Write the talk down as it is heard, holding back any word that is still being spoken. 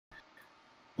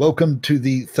Welcome to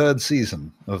the third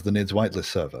season of the Nidd's Whitelist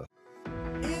server.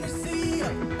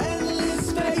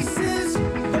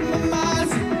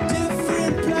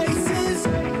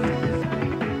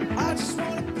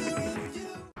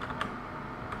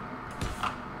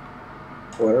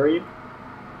 Where are you?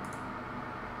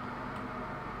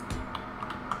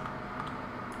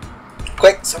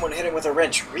 Quick, someone hit him with a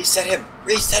wrench. Reset him!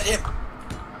 Reset him!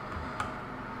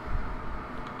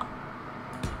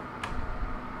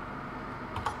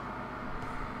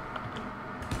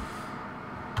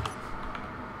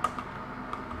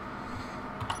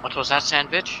 What was that,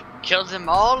 sandwich? Kill them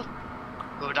all?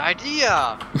 Good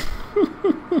idea!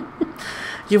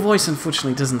 Your voice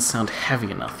unfortunately doesn't sound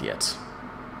heavy enough yet.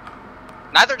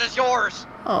 Neither does yours!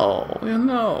 Oh, you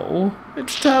know,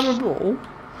 it's terrible.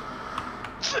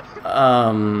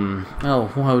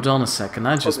 Oh, hold on a second,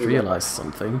 I just realized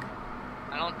something.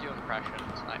 I don't do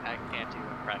impressions. I can't do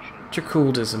impressions.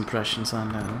 Drakaul does impressions, I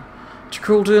know.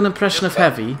 Drakaul do an impression of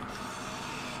heavy.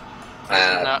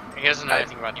 He doesn't know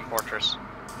anything about Team Fortress.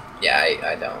 Yeah,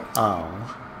 I don't.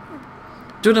 Oh.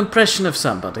 Do an impression of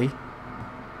somebody.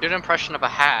 Do an impression of a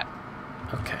hat.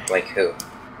 Okay. Like who?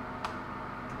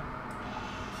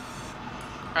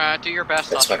 Do your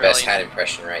best That's Australian. my best hat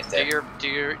impression right there. Do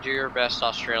your best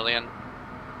Australian.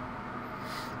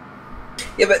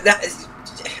 Yeah, but that is,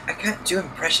 I can't do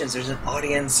impressions. There's an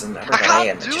audience and I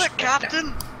can't do it,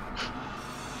 Captain!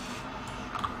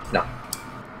 No.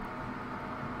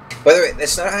 By the way,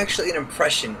 it's not actually an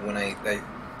impression when I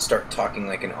start talking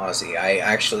like an Aussie. I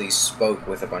actually spoke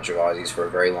with a bunch of Aussies for a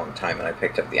very long time, and I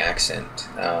picked up the accent.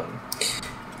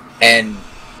 And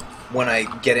when I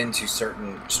get into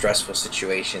certain stressful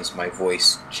situations, my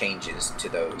voice changes to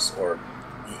those, or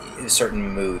in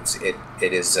certain moods, it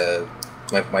is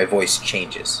my voice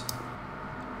changes.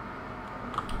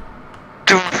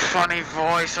 Do a funny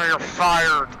voice, or you're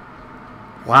fired.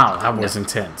 Wow, that was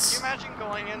intense. Can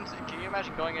you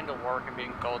imagine going into work and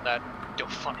being told that do a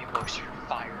funny voice, or you're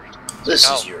fired? This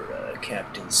is your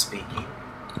captain speaking.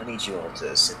 I need you all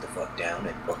to sit the fuck down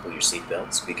and buckle your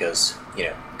seatbelts because, you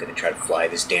know, I'm gonna try to fly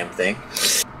this damn thing.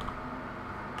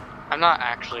 I'm not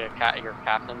actually your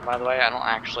captain, by the way. I don't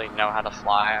actually know how to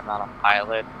fly. I'm not a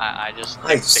pilot. I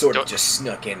sort of just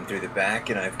snuck in through the back,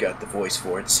 and I've got the voice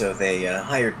for it, so they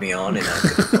hired me on, and I'm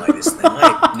gonna fly this thing.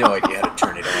 I have no idea how to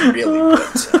turn it on, really,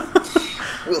 but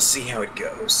we'll see how it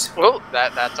goes. Well,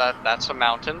 that's a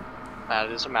mountain. That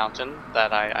is a mountain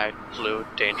that I flew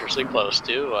dangerously close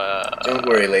to. Don't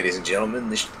worry, ladies and gentlemen.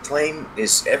 The plane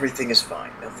is everything is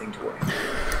fine. Nothing to worry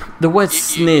about. The word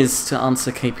sniz, to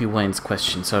answer KP Wayne's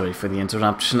question, sorry for the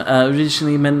interruption,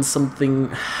 originally meant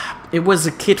something... It was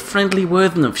a kid-friendly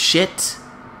word of shit.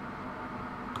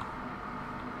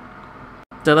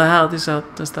 Did I help this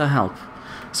out? Does that help?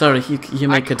 Sorry, you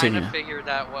may continue. I kind of figured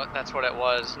that's what it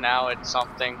was. Now it's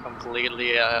something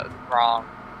completely wrong.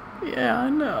 Yeah, I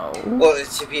know. Well,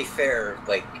 to be fair,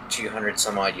 like 200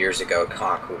 some odd years ago,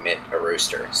 cock meant a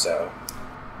rooster, so...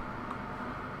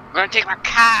 I'm gonna take my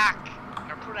cock! I'm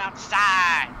gonna put it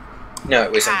outside! No,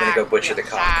 it was I'm gonna go butcher the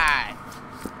cock.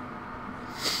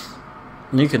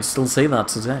 You can still say that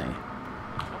today.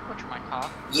 Don't butcher my cock.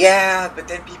 Yeah, but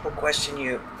then people question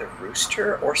you, the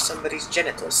rooster or somebody's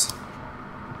genitals?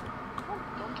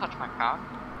 Don't touch my cock.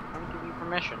 I don't give you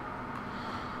permission.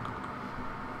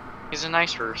 He's a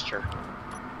nice rooster.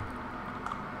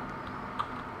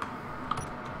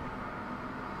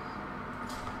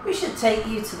 We should take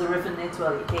you to the River Nidd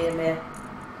while you're here, Mir.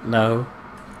 No.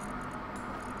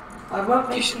 I won't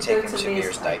make You you should go take him to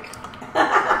Mir's Dyke.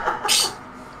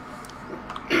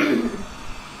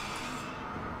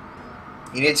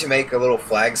 You need to make a little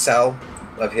flag cell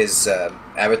of his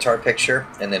avatar picture,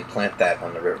 and then plant that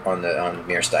on the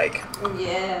Mears Dyke.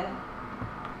 Yeah.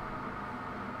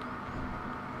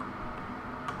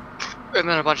 And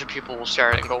then a bunch of people will stare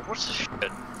at it and go, what's this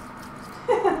shit?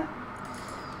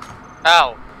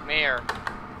 Oh, Mayor.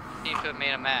 You could have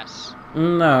made a mess.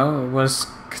 No, it was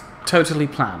totally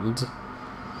planned.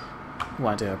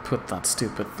 Why did I put that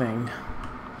stupid thing?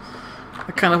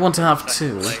 I kind of want to have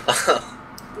two.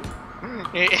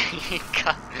 He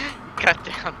cut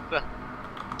down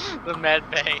the med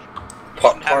bay.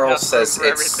 Parl says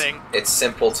everything. it's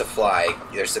simple to fly.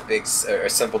 There's a big, or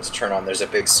simple to turn on. There's a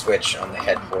big switch on the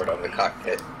headboard of the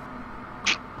cockpit.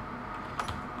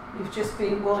 You've just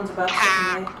been warned about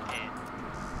something.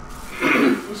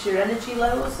 Is your energy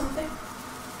low or something?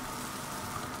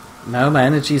 No, my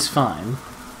energy's fine.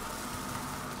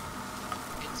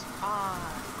 It's fine.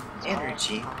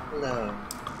 Energy low.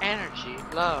 Energy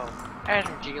low.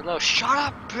 Energy low. Shut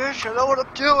up, bitch! I know what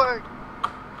I'm doing!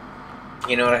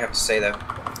 You know what I have to say, though?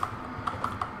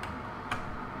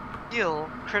 Gill,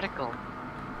 critical.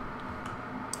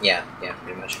 Yeah,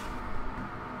 pretty much.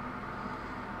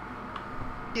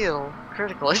 Gill,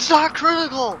 critical. It's not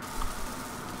critical!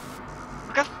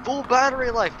 I got full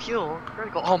battery life. Gill,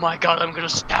 critical. Oh my god, I'm gonna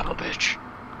stab a bitch.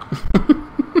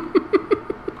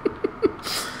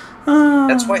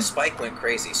 That's why Spike went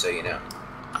crazy, so you know.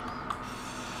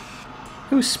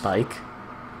 Who's Spike?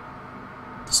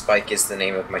 Spike is the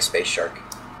name of my space shark.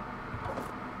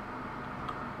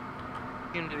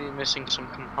 Seem to be missing some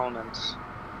components.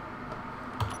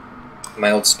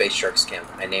 My old space shark skin.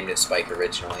 I named it Spike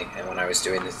originally, and when I was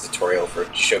doing the tutorial to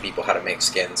show people how to make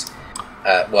skins,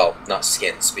 well, not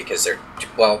skins, because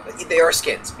they are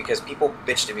skins, because people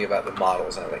bitched at me about the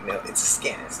models, and I'm like, no, it's a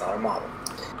skin, it's not a model.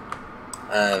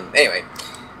 Anyway,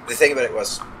 the thing about it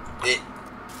was,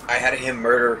 I had him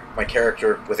murder my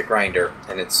character with a grinder,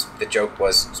 and the joke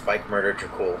was, Spike murdered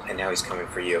Drakaul, and now he's coming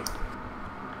for you.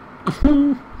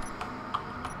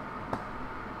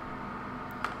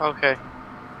 Okay.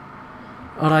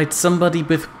 Alright, somebody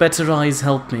with better eyes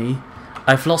help me.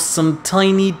 I've lost some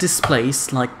tiny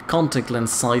displays, like contact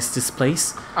lens size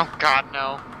displays. Oh god,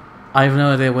 no. I have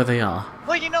no idea where they are.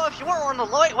 Well, you know, if you weren't on the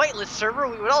whitelist server,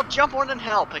 we would all jump on and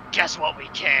help, but guess what, we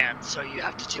can't, so you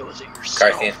have to deal with it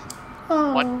yourself. Garthian,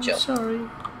 Oh, What? Jill? sorry.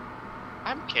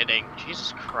 I'm kidding.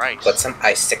 Jesus Christ. put some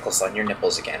icicles on your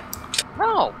nipples again.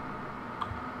 No.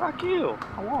 Fuck you.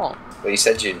 I won't. Well, you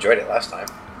said you enjoyed it last time.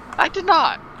 I did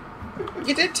not.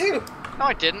 You did too. No,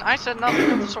 I didn't. I said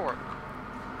nothing of the sort.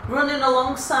 Running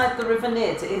alongside the River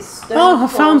Nidd is Stoned Oh, I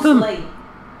found Horse them. Lane.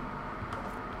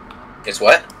 It's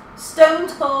what?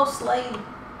 Stoned Horse Lane.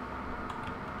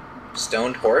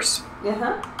 Stoned horse?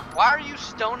 Yeah. Why are you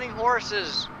stoning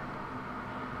horses?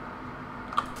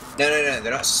 No,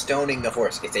 they're not stoning the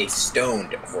horse. It's a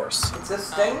stoned horse. It's a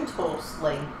Stoned Horse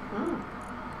Lane. Hmm.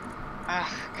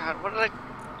 Ah, God, what did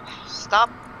I... Stop.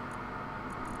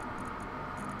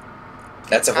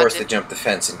 That's a horse that jumped the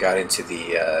fence and got into the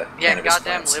Yeah, cannabis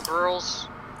goddamn plants. liberals.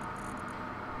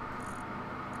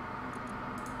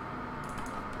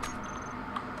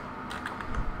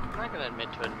 I'm not gonna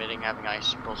admit to admitting having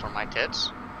icicles on my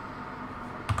tits.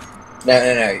 No.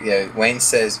 Yeah, Wayne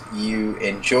says you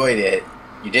enjoyed it.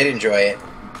 You did enjoy it,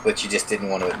 but you just didn't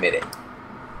want to admit it.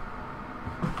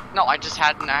 No, I just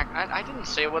hadn't I didn't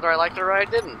say whether I liked it or I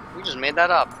didn't. We just made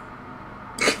that up.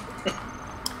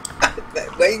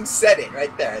 Wayne said it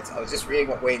right there. I was just reading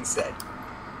what Wayne said.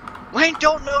 Wayne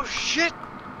don't know shit!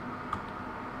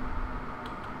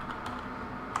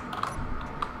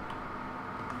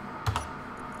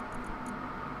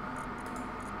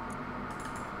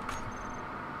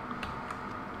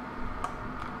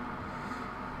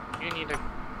 You need a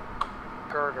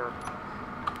girder.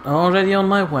 Already on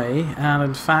my way, and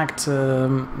in fact,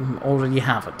 already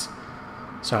have it.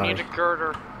 You Sorry. need a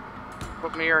girder.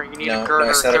 Put me here, you need No, a girder.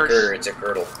 it's not a girder. It's a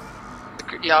girdle.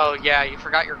 Oh, yeah, you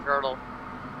forgot your girdle.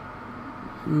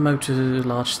 Motor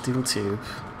large steel tube.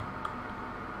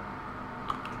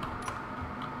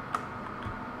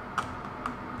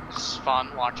 This is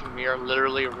fun watching Mir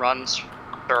literally run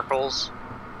circles.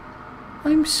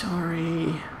 I'm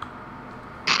sorry.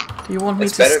 Do you want me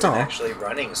It's to better stop? than actually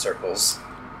running circles.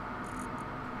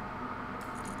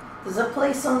 There's a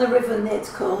place on the River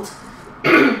Nidd called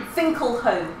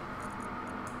Finkelholm.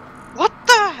 What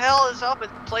the hell is up with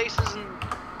places in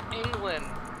England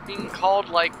being called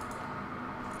like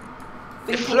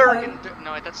Finkelholm.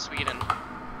 No, that's Sweden.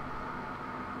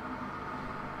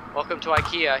 Welcome to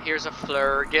IKEA. Here's a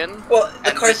Flurgen. Well,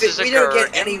 And this is Lacarthian, a we don't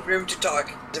get Gurgen. any room to talk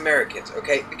as Americans,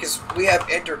 okay? Because we have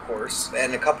Intercourse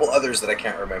and a couple others that I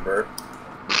can't remember.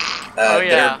 Oh, yeah,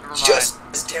 that never are mind. just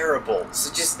as terrible.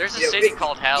 So just There's a you know, city it-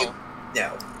 called Hell. you-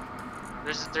 no,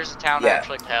 There's a town Yeah.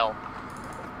 actually called Hell.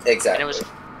 exactly. And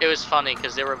it was funny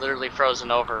because they were literally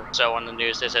frozen over. So on the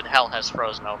news they said Hell has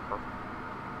frozen over.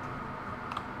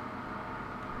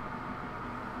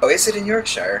 Oh, is it in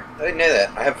Yorkshire? I didn't know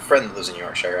that. I have a friend that lives in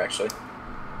Yorkshire, actually.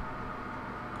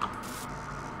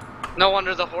 No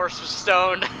wonder the horse was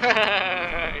stoned.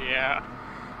 Yeah.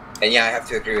 And yeah, I have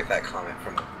to agree with that comment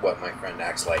from what my friend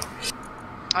acts like.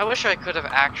 I wish I could have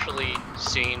actually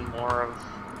seen more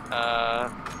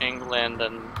of England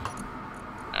and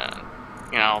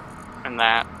you know, and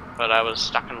that, but I was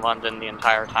stuck in London the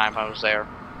entire time I was there.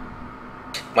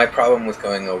 My problem with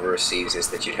going overseas is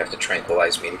that you'd have to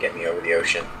tranquilize me to get me over the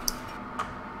ocean.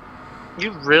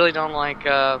 You really don't like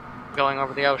going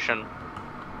over the ocean.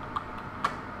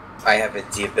 I have a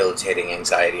debilitating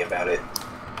anxiety about it.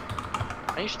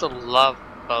 I used to love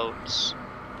boats.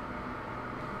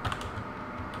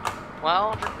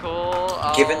 Well, they're cool.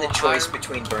 Given the choice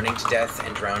between burning to death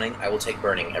and drowning, I will take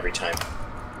burning every time.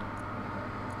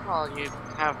 Well, you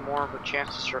have more of a chance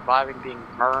of surviving being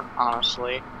burnt,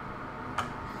 honestly.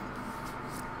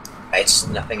 It's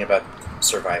nothing about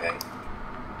surviving.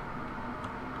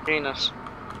 Penis.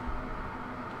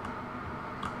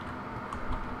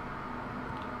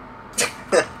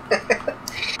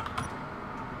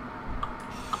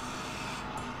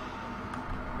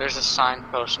 There's a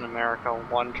signpost in America.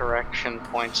 One direction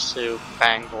points to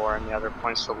Bangor and the other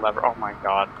points to Lever. Oh my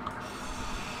god.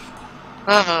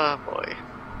 Oh boy.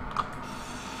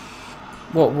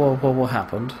 What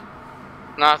happened?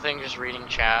 Nothing, just reading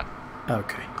chat.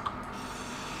 Okay.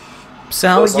 So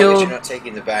Well, as long as you're you're not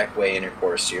taking the back way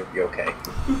intercourse, you're okay.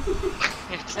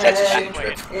 It's That's a that shame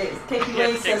way. trip. Katie Yeah,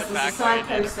 Way take says the there's a back way and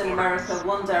signpost in then America,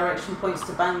 one direction points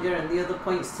to Bangor and the other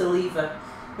points to Lever.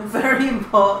 A very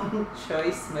important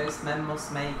choice most men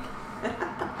must make.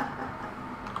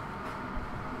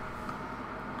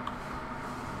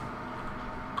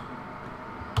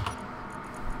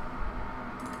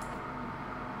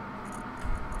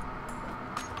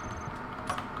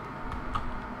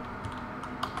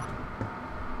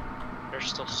 There's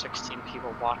still 16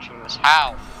 people watching this.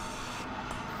 How?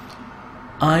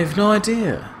 I've no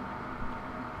idea.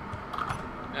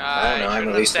 I don't know, I'm shouldn't at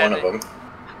have least said one of it. them.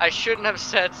 I shouldn't have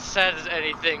said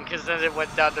anything, because then it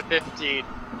went down to 15.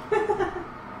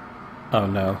 Oh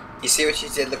no. You see what you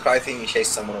did, Lacarthian? You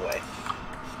chased someone away.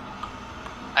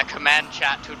 I command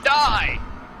chat to die!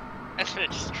 And then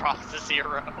it just drops to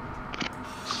 0.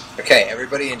 Okay,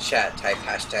 everybody in chat, type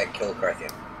hashtag kill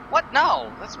Lacarthian. What?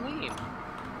 No, that's mean.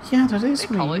 Yeah, that is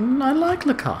They call mean. I like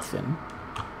Lacarthian.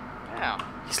 Yeah.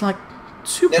 He's like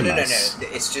super No. nice.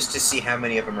 It's just to see how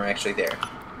many of them are actually there.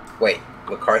 Wait,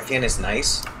 Lacarthian is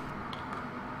nice?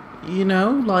 You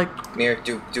know, like Mir,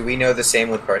 do we know the same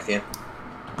Lacarthian?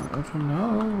 I don't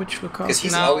know which Because Lacarthian.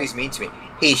 he's No. always mean to me.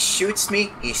 He shoots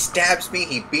me, he stabs me,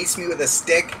 he beats me with a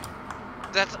stick.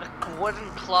 That's a wooden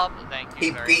club, thank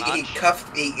you very much. He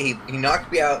cuffed, he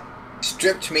knocked me out,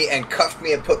 stripped me, and cuffed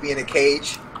me and put me in a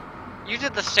cage. You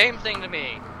did the same thing to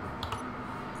me.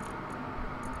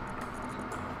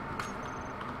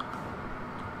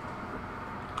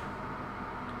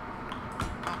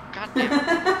 Oh, goddamn.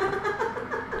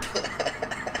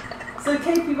 So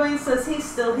KP Wayne says he's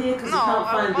still here because No, he can't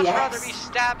I would find much the rather X. be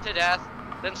stabbed to death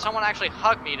than someone actually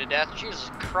hug me to death.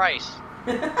 Jesus Christ.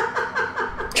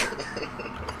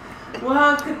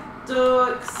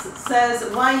 Dorks says,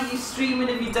 why are you streaming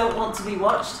if you don't want to be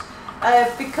watched?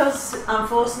 Because I'm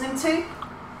forcing him to.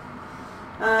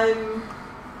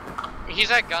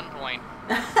 He's at gunpoint.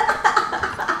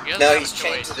 He doesn't No, have he's a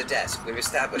chained choice. to the desk. We've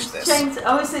established this. Chained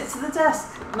to, is it to the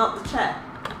desk, not the chair?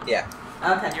 Yeah.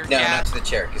 Okay. You're No, gas- not to the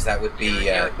chair, because that would be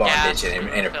you're bondage gassed and filled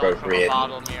from a inappropriate.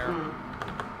 bottle mirror. Mm.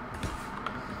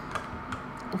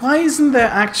 Why isn't there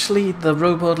actually the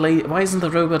robot lady? Why isn't the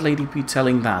robot lady be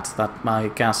telling that my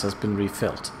gas has been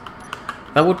refilled?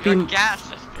 That would Your be. gas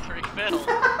has been refilled.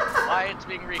 Why it's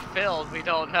being refilled, we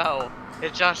don't know.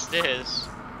 It just is.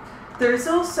 There is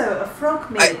also a frog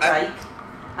near Dyke,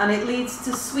 and it leads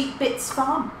to Sweet Bits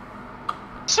Farm.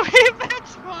 Sweet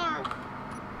Bits Farm!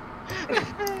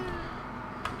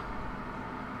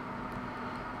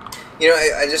 You know,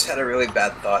 I just had a really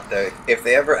bad thought, though. If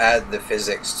they ever add the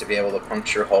physics to be able to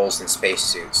puncture holes in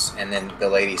spacesuits, and then the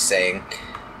lady saying,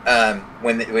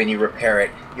 when you repair it,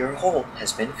 your hole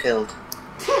has been filled.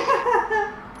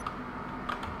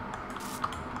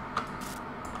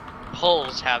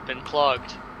 Holes have been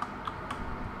plugged.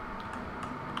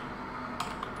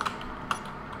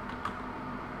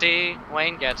 See,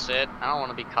 Wayne gets it. I don't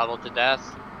want to be cuddled to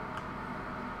death.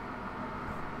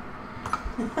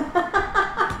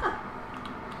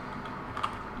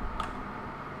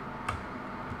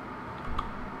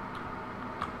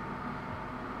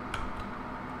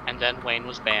 And then Wayne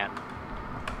was banned.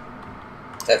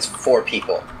 That's 4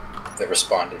 people that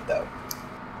responded, though.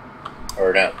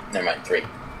 Or no, never mind, 3.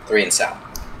 3 in Sal.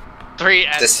 3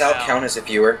 and Does Sal count as a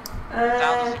viewer?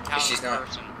 Sal doesn't count she's as a not.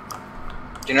 person.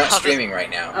 You're not How does- streaming right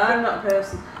now. I'm not a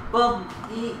person. Well,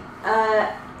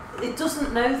 it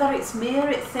doesn't know that it's Mia.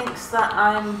 It thinks that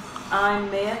I'm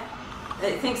Mia.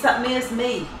 It thinks that Mia's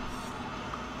me.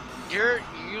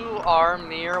 You are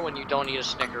Mir when you don't eat a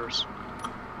Snickers.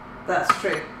 That's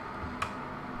true.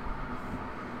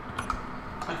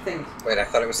 I think. Wait, I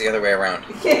thought it was the other way around.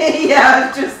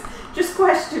 Yeah, I'm just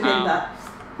questioning Oh. that.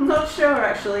 I'm not sure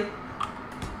actually.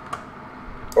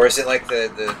 Or is it like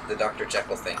the Dr.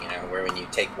 Jekyll thing, you know, where when you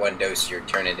take one dose, you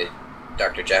turn into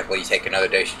Dr. Jekyll, you take another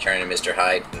dose, you turn into Mr.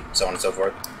 Hyde, and so on and so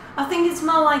forth? I think it's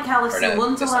more like Alice Or in no,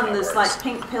 that's not how Wonderland. it There's works. like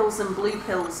pink pills and blue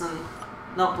pills and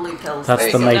not blue pills. That's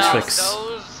There the you go. Matrix.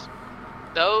 No,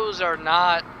 those are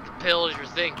not pills you're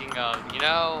thinking of. You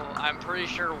know, I'm pretty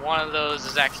sure one of those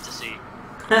is ecstasy.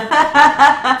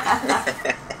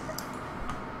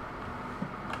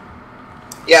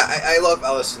 Yeah, I love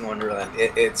Alice in Wonderland.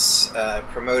 It's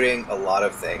promoting a lot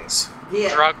of things.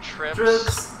 Yeah. Drug trips.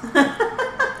 Drugs.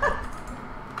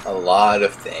 A lot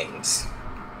of things.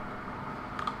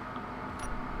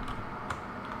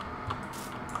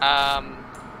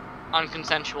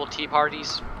 Unconsensual tea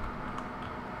parties.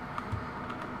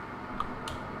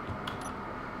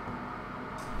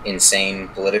 Insane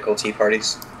political tea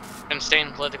parties.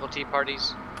 Insane political tea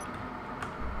parties.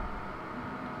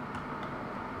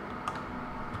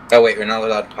 Oh wait, we're not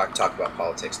allowed to talk about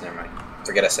politics. Never mind.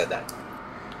 Forget I said that.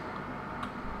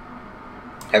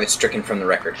 Have it stricken from the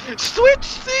record. Switch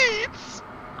seats!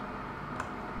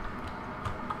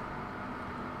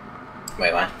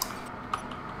 Wait, what?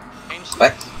 Change seats.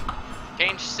 What?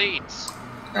 Change seats.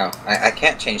 No, I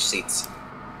can't change seats.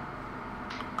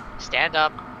 Stand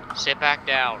up, sit back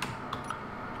down.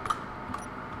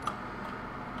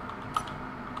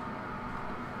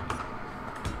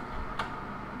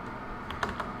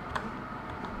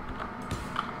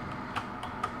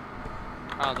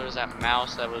 Oh, there's that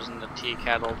mouse that was in the tea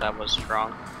kettle that was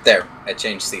strong. There, I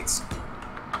changed seats.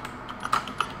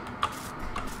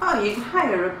 Oh, you can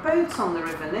hire a boat on the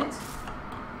River Nidd.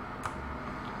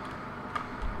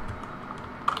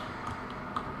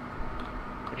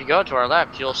 If you go to our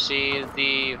left, you'll see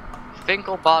the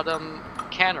Finkelbottom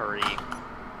Cannery.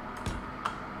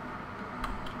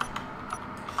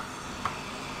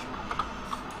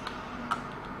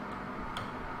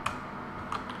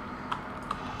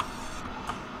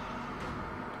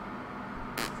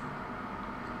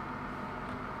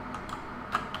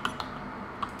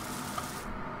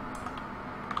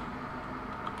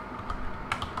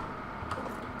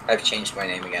 I've changed my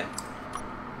name again.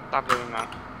 Stop doing that.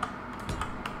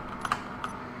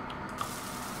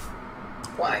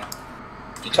 Why?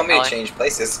 You told me to change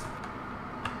places.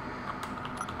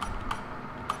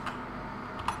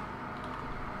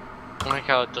 I like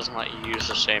how it doesn't let you use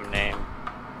the same name.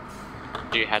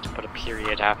 You had to put a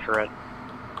period after it.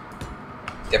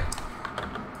 Yep.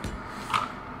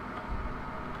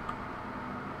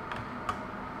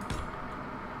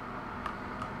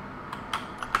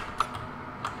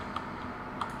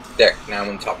 There, now I'm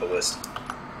on top of the list.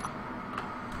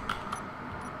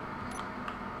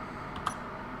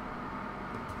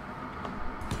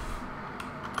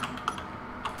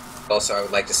 Also, I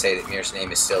would like to say that Mir's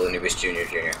name is still Anubis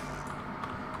Jr.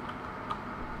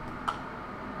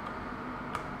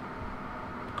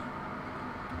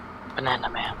 Banana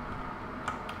Man.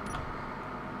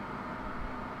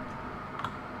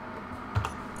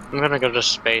 I'm gonna go to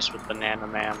space with Banana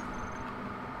Man.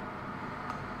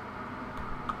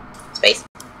 Space.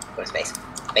 Go to space.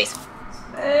 Space.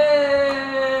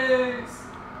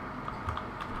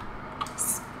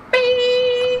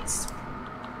 Space.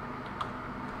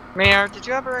 Mir, did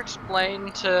you ever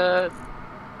explain to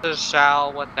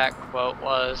Sal what that quote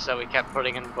was that we kept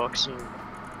putting in books and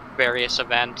various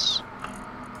events?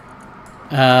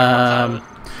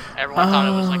 Everyone thought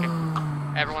it was like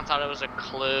everyone thought it was a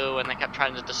clue, and they kept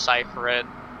trying to decipher it.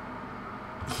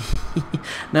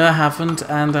 No, I haven't,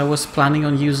 and I was planning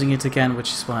on using it again,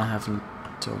 which is why I haven't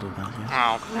told her that yet.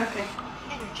 Oh. Okay.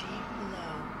 Energy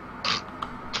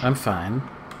low. I'm fine.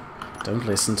 Don't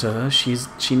listen to her.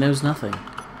 She knows nothing.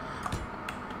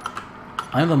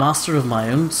 I'm the master of my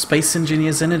own space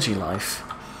engineer's energy life.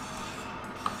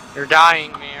 You're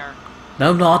dying, Mir. No,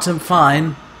 I'm not. I'm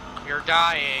fine. You're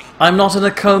dying. I'm not in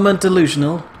a coma and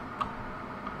delusional.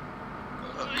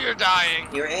 You're dying.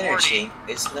 Your energy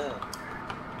is low.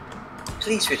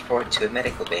 Please report to a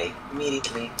medical bay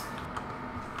immediately.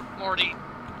 Morty,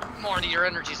 your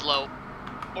energy's low.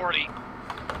 Morty.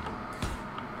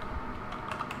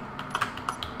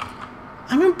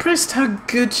 I'm impressed how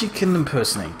good you can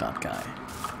impersonate that guy.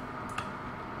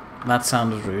 That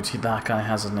sounded rude. That guy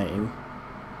has a name.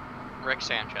 Rick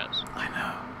Sanchez. I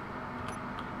know.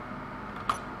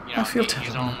 You know, I feel he's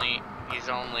terrible. he's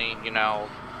only, you know,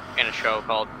 in a show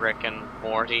called Rick and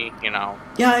Morty, you know.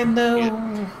 Yeah, I know.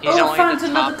 He's Oh, only found the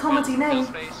another top comedy of name.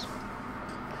 space.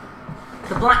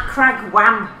 The Black Crag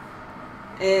Wham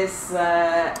is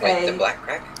Wait, the black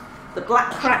crack? the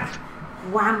Black Crag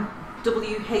Wham.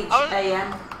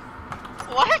 WHAM.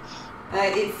 What?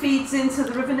 It feeds into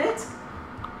the River Nidd.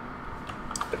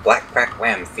 The black crack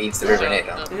wham feeds the River Nidd.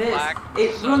 The It is. black-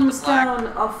 It so runs the black- down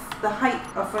off the height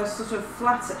of a sort of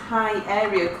flat, high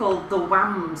area called the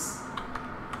Whams.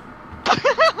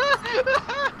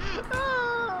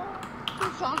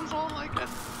 It sounds all like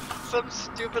some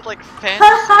stupid like fantasy.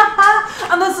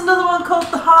 And there's another one called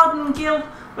the Hardened Gill,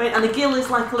 Right, and the Gill is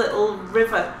like a little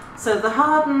river. So the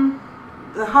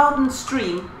Hardened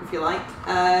stream, if you like,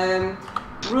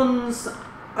 runs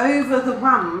over the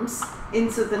Whams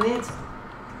into the Nidd.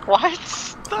 What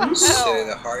the hell? So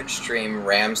the hard stream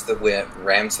rams the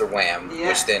Wham, Yeah.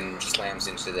 which then slams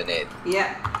into the Nidd.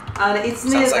 Yeah, and it's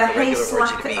near Sounds the like a regular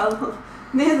Hayslack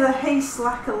near the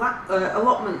Hayslack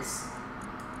allotments.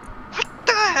 What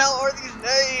the hell are these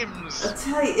names? I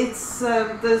tell you, it's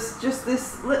there's just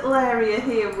this little area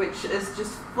here which is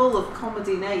just full of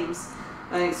comedy names.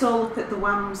 It's all up at the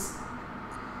Whams.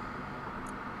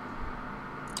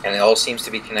 And it all seems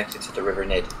to be connected to the River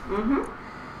Nidd. Mm-hmm.